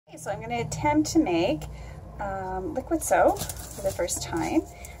So I'm going to attempt to make liquid soap for the first time.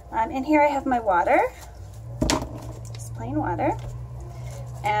 And here I have my water, just plain water,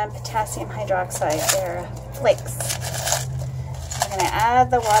 and potassium hydroxide, they're flakes. I'm going to add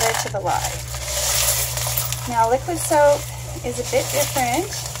the water to the lye. Now liquid soap is a bit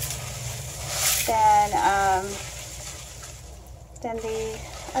different than the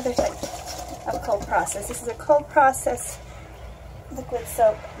other type of cold process. This is a cold process liquid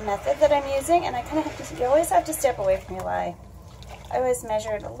soap method that I'm using, and I kind of have to, you always have to step away from your lye. I always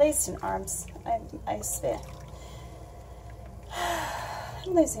measure it at least in arms. I spit.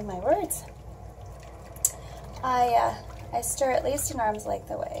 I'm losing my words. I stir at least an arm's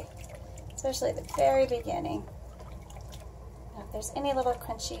length away, especially at the very beginning. Now, if there's any little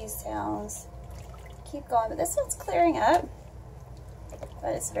crunchy sounds, keep going. But this one's clearing up,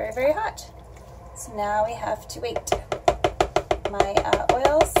 but it's very, very hot. So now we have to wait. My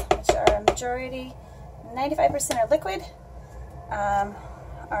oils, which are a majority, 95% are liquid,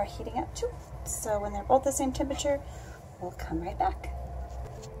 are heating up too. So when they're both the same temperature, we'll come right back.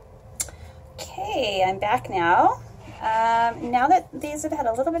 Okay, I'm back now. Now that these have had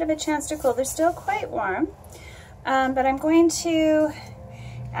a little bit of a chance to cool, they're still quite warm, but I'm going to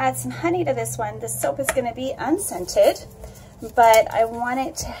add some honey to this one. The soap is going to be unscented, but I want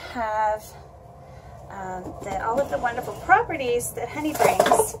it to have all of the wonderful properties that honey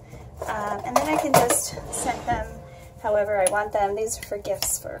brings, and then I can just scent them however I want them. These are for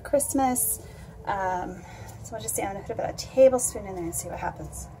gifts for Christmas, so we'll just see. I'm going to put about a tablespoon in there and see what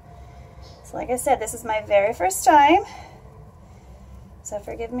happens. So like I said, this is my very first time, so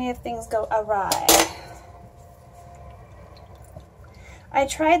forgive me if things go awry. I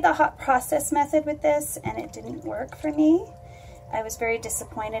tried the hot process method with this and it didn't work for me. I was very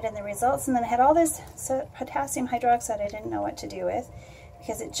disappointed in the results, and then I had all this potassium hydroxide I didn't know what to do with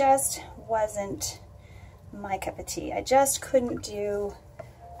because it just wasn't my cup of tea. I just couldn't do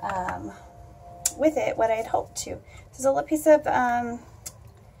with it what I had hoped to. There's a little piece of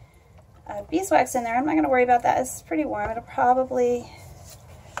beeswax in there. I'm not going to worry about that. It's pretty warm. It'll probably,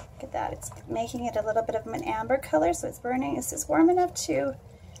 look at that, it's making it a little bit of an amber color, so it's burning. It's just warm enough to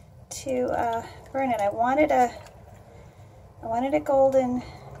burn it. I wanted a golden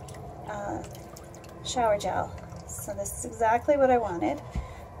shower gel, so this is exactly what I wanted.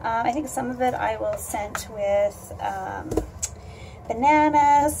 I think some of it I will scent with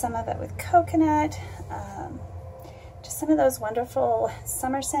bananas, some of it with coconut, just some of those wonderful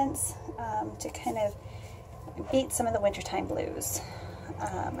summer scents to kind of beat some of the wintertime blues,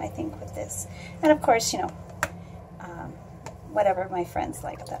 I think, with this. And of course, you know, whatever my friends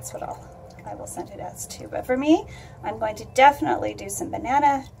like, that's what I will scent it as too. But for me, I'm going to definitely do some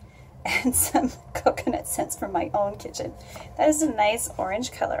banana and some coconut scents from my own kitchen. That is a nice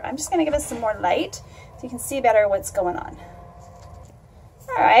orange color. I'm just going to give it some more light so you can see better what's going on.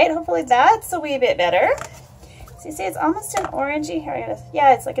 All right, hopefully that's a wee bit better. So you see it's almost an orangey,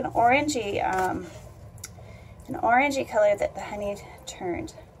 yeah, it's like an orangey color that the honey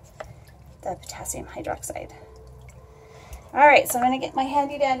turned, the potassium hydroxide. All right, so I'm going to get my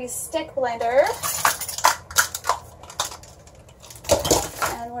handy dandy stick blender,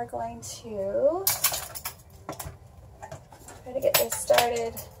 and we're going to try to get this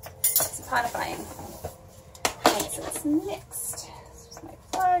started saponifying once it's mixed. This is my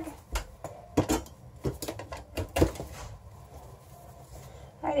plug.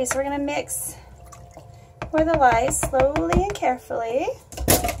 Alrighty, so we're going to mix pour the lye slowly and carefully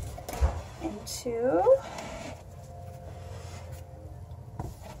into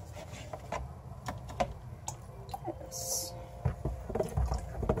this.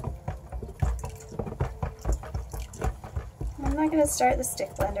 I'm not going to start the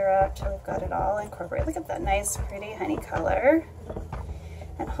stick blender up till we've got it all incorporated. Look at that nice pretty honey color,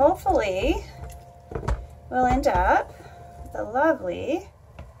 and hopefully we'll end up with a lovely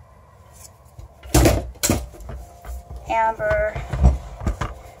amber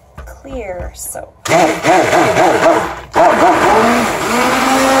clear soap. Well,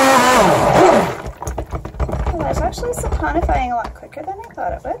 it's actually saponifying a lot quicker than I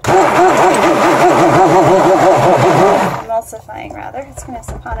thought it would. Emulsifying rather. It's going to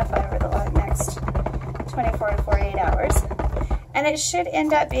saponify over the next 24 to 48 hours. And it should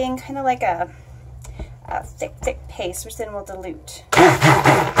end up being kind of like a thick paste, which then will dilute. Look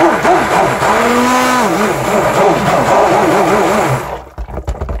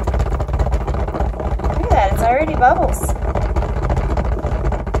at that, it's already bubbles.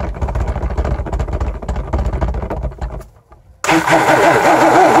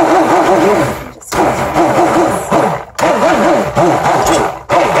 Just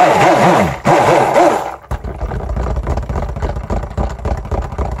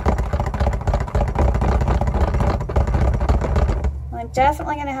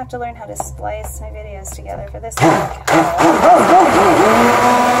to learn how to splice my videos together for this week.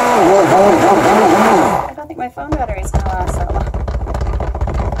 I don't think my phone battery is going to last that long.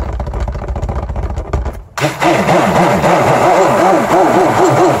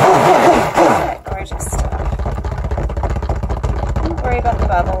 Gorgeous stuff. Don't worry about the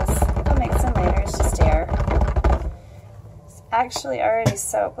bubbles. I'll make some later. It's just air. It's actually already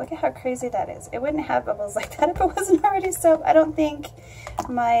soap. Look at how crazy that is. It wouldn't have bubbles like that if it wasn't already soap. I don't think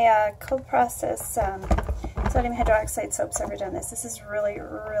my cold process sodium hydroxide soap's ever done this. This is really,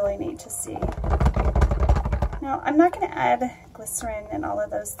 really neat to see. Now, I'm not going to add glycerin and all of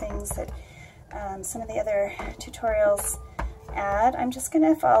those things that some of the other tutorials add. I'm just going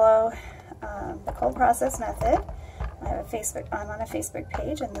to follow the cold process method. I have a I'm on a Facebook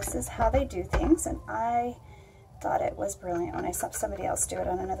page, and this is how they do things, and I thought it was brilliant when I saw somebody else do it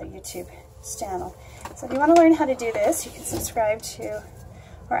on another YouTube channel. So if you want to learn how to do this, you can subscribe to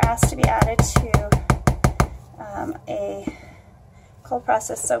or ask to be added to a cold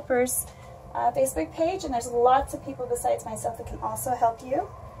process soapers Facebook page, and there's lots of people besides myself that can also help you.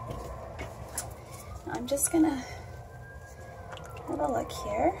 Now I'm just going to have a look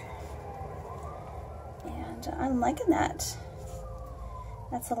here, and I'm liking that.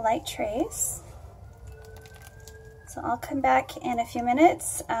 That's a light trace. So I'll come back in a few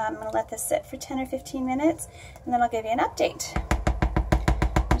minutes. I'm going to let this sit for 10 or 15 minutes, and then I'll give you an update.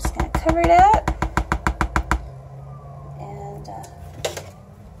 I'm just going to cover it up, and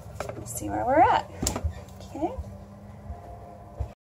we'll see where we're at. Okay.